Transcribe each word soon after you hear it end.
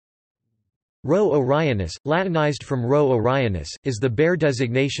Rho Orionis, Latinized from Rho Orionis, is the Bayer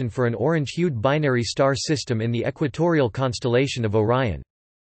designation for an orange-hued binary star system in the equatorial constellation of Orion.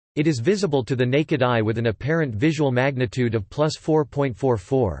 It is visible to the naked eye with an apparent visual magnitude of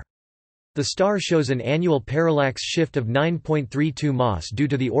 +4.44. The star shows an annual parallax shift of 9.32 mas due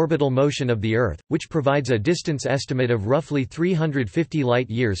to the orbital motion of the Earth, which provides a distance estimate of roughly 350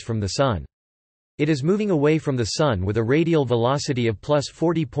 light-years from the Sun. It is moving away from the Sun with a radial velocity of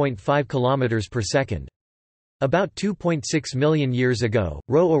 +40.5 km per second. About 2.6 million years ago,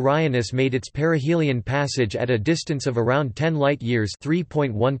 Rho Orionis made its perihelion passage at a distance of around 10 light-years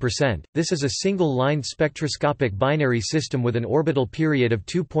 (3.1%). This is a single-line spectroscopic binary system with an orbital period of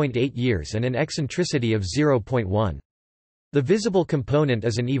 2.8 years and an eccentricity of 0.1. The visible component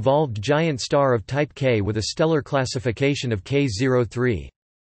is an evolved giant star of type K with a stellar classification of K03.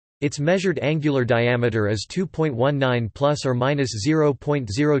 Its measured angular diameter is 2.19 plus or minus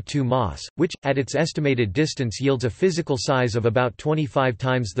 0.02 mas, which, at its estimated distance, yields a physical size of about 25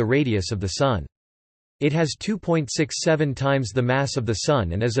 times the radius of the Sun. It has 2.67 times the mass of the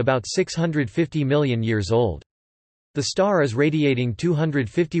Sun and is about 650 million years old. The star is radiating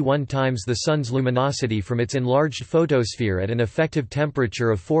 251 times the Sun's luminosity from its enlarged photosphere at an effective temperature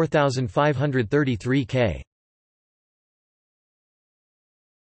of 4533 K.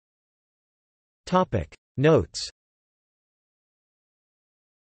 Notes.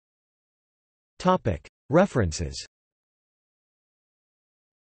 References